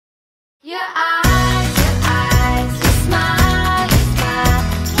your eyes, your smile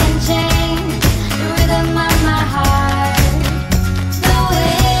can change the rhythm of my heart. The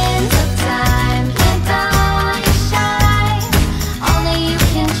winds of time can't dull your shine. Only you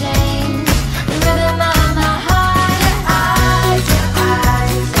can change the rhythm of my heart. Your eyes,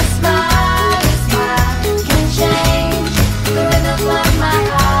 your smile can change the rhythm of my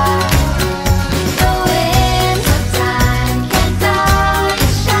heart. The winds of time can't dull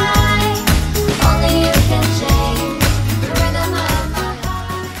your shine. Only you can change the rhythm of my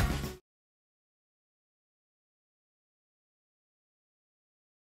heart.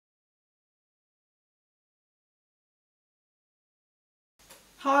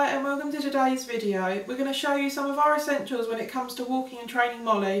 Hi and welcome to today's video. We're going to show you some of our essentials when it comes to walking and training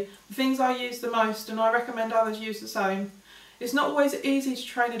Molly, the things I use the most and I recommend others use the same. It's not always easy to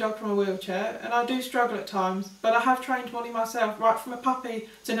train a dog from a wheelchair and I do struggle at times, but I have trained Molly myself right from a puppy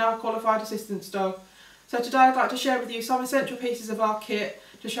to now a qualified assistance dog. So today I'd like to share with you some essential pieces of our kit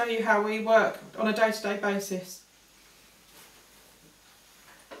to show you how we work on a day-to-day basis.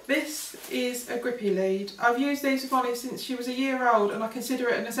 This is a grippy lead. I've used these with Molly since she was a year old and I consider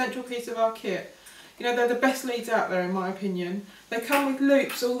it an essential piece of our kit. You know, they're the best leads out there in my opinion. They come with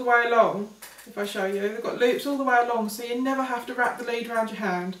loops all the way along, if I show you. They've got loops all the way along so you never have to wrap the lead around your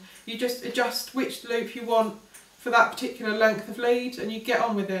hand. You just adjust which loop you want for that particular length of lead and you get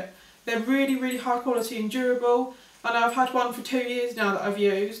on with it. They're really, really high quality and durable. I know I've had one for 2 years now that I've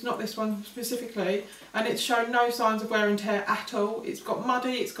used, not this one specifically, and it's shown no signs of wear and tear at all. It's got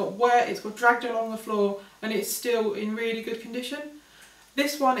muddy, it's got wet, it's got dragged along the floor, and it's still in really good condition.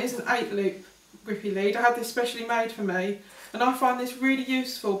 This one is an 8-loop grippy lead. I had this specially made for me, and I find this really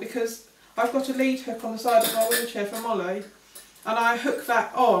useful because I've got a lead hook on the side of my wheelchair for Molly, and I hook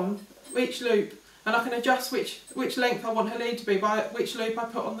that on each loop, and I can adjust which length I want her lead to be by which loop I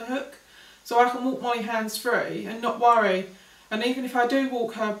put on the hook. So I can walk Molly hands free and not worry, and even if I do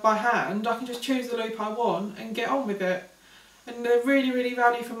walk her by hand I can just choose the loop I want and get on with it. And they're really, really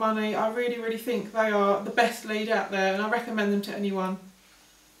value for money. I really, really think they are the best lead out there and I recommend them to anyone.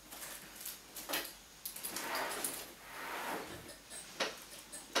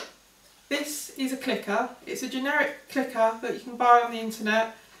 This is a clicker. It's a generic clicker that you can buy on the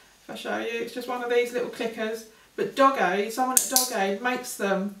internet. If I show you, it's just one of these little clickers. But someone at Dog-Aid makes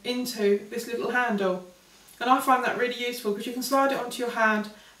them into this little handle. And I find that really useful because you can slide it onto your hand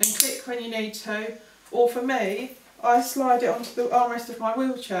and click when you need to. Or for me, I slide it onto the armrest of my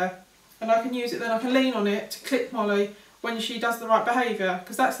wheelchair and I can use it then, I can lean on it to click Molly when she does the right behaviour.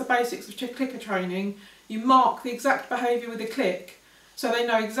 Because that's the basics of clicker training. You mark the exact behaviour with a click so they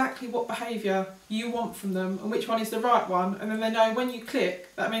know exactly what behaviour you want from them and which one is the right one. And then they know when you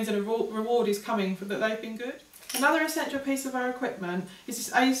click, that means that a reward is coming for that they've been good. Another essential piece of our equipment is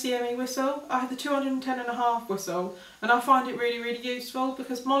this ACME whistle. I have the 210.5 whistle and I find it really, really useful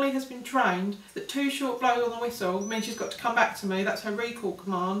because Molly has been trained that 2 short blows on the whistle means she's got to come back to me, that's her recall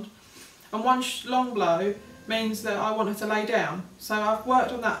command, and 1 long blow means that I want her to lay down. So I've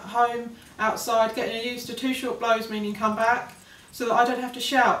worked on that at home, outside, getting her used to 2 short blows meaning come back so that I don't have to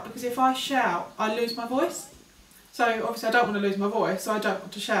shout, because if I shout I lose my voice. So obviously I don't want to lose my voice, so I don't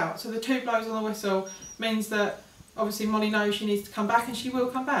want to shout. So the 2 blows on the whistle means that obviously Molly knows she needs to come back and she will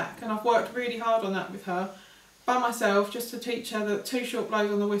come back. And I've worked really hard on that with her, by myself, just to teach her that 2 short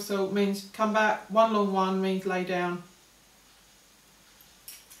blows on the whistle means come back, 1 long one means lay down.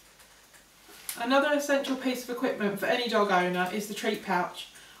 Another essential piece of equipment for any dog owner is the treat pouch.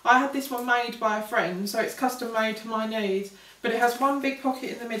 I had this one made by a friend, so it's custom made to my needs, but it has 1 big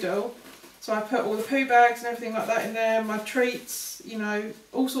pocket in the middle. So I put all the poo bags and everything like that in there, my treats, you know,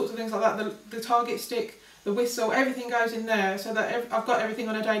 all sorts of things like that, the target stick, the whistle, everything goes in there so that I've got everything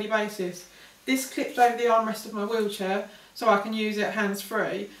on a daily basis. This clips over the armrest of my wheelchair so I can use it hands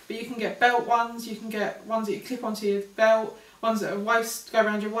free, but you can get belt ones, you can get ones that you clip onto your belt, ones that are go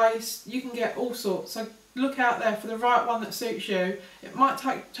around your waist, you can get all sorts. So look out there for the right one that suits you. It might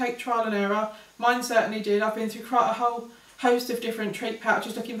take trial and error, mine certainly did. I've been through quite a whole host of different treat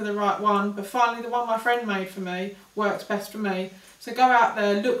pouches looking for the right one, but finally the one my friend made for me works best for me. So go out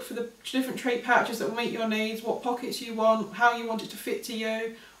there, look for the different treat pouches that will meet your needs, what pockets you want, how you want it to fit to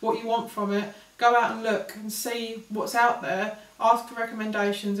you, what you want from it. Go out and look and see what's out there, ask for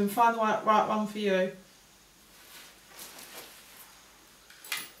recommendations and find the right one for you.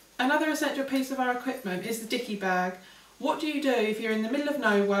 Another essential piece of our equipment is the dicky bag. What do you do if you're in the middle of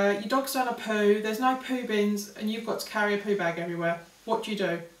nowhere, your dog's done a poo, there's no poo bins and you've got to carry a poo bag everywhere? What do?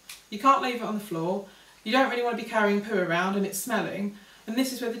 You can't leave it on the floor, you don't really want to be carrying poo around and it's smelling, and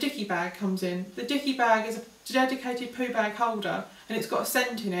this is where the dicky bag comes in. The dicky bag is a dedicated poo bag holder and it's got a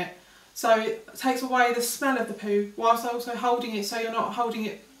scent in it. so it takes away the smell of the poo whilst also holding it so you're not holding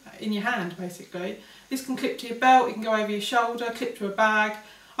it in your hand basically. This can clip to your belt, it can go over your shoulder, clip to a bag.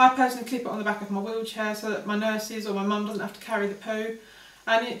 I personally clip it on the back of my wheelchair so that my nurses or my mum doesn't have to carry the poo,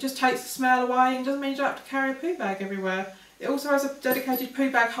 and it just takes the smell away and doesn't mean you don't have to carry a poo bag everywhere. It also has a dedicated poo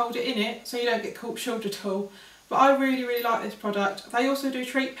bag holder in it so you don't get caught short at all. But I really like this product. They also do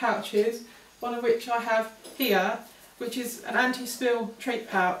treat pouches, one of which I have here, which is an anti-spill treat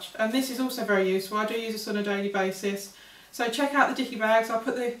pouch, and this is also very useful. I do use this on a daily basis. So check out the Dicky bags, I'll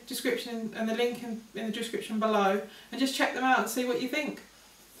put the description and the link in the description below, and just check them out and see what you think.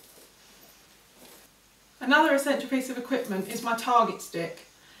 Another essential piece of equipment is my target stick.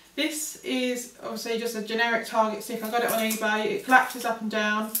 This is obviously just a generic target stick. I got it on eBay, it collapses up and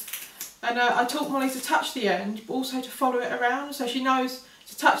down, and I taught Molly to touch the end but also to follow it around, so she knows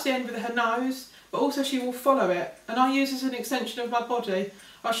to touch the end with her nose but also she will follow it, and I use it as an extension of my body.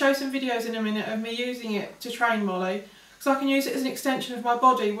 I'll show some videos in a minute of me using it to train Molly, because I can use it as an extension of my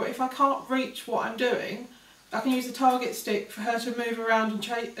body. Where if I can't reach what I'm doing, I can use the target stick for her to move around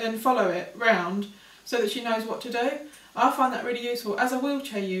and follow it round so that she knows what to do. I find that really useful. As a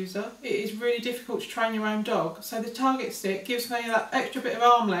wheelchair user, it is really difficult to train your own dog, so the target stick gives me that extra bit of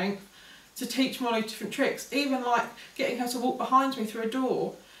arm length to teach Molly different tricks, even like getting her to walk behind me through a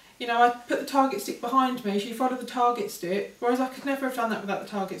door. You know, I put the target stick behind me, she followed the target stick, whereas I could never have done that without the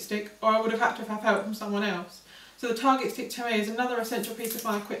target stick, or I would have had to have help from someone else. So the target stick to me is another essential piece of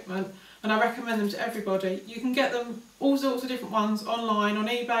my equipment, and I recommend them to everybody. You can get them, all sorts of different ones, online, on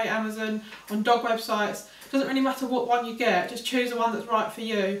eBay, Amazon, on dog websites. It doesn't really matter what one you get, just choose the one that's right for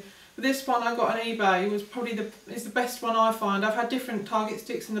you. But this one I got on eBay was probably the best one I find. I've had different target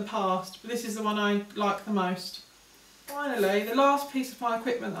sticks in the past, but this is the one I like the most. Finally, the last piece of my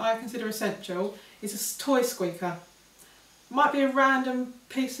equipment that I consider essential is a toy squeaker. Might be a random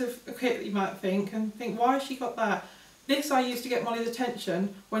piece of equipment you might think, and think, why has she got that? This I use to get Molly's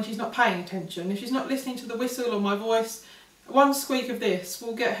attention when she's not paying attention. If she's not listening to the whistle or my voice, one squeak of this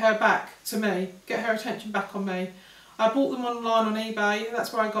will get her back to me, get her attention back on me. I bought them online on eBay,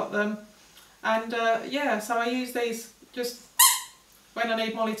 that's where I got them. And yeah, so I use these just when I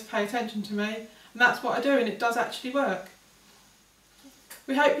need Molly to pay attention to me. And that's what I do, and it does actually work.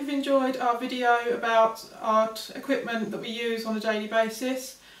 We hope you've enjoyed our video about our equipment that we use on a daily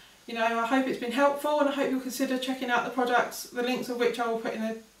basis. You know, I hope it's been helpful, and I hope you'll consider checking out the products, the links of which I will put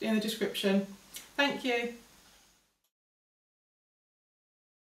in the description. Thank you.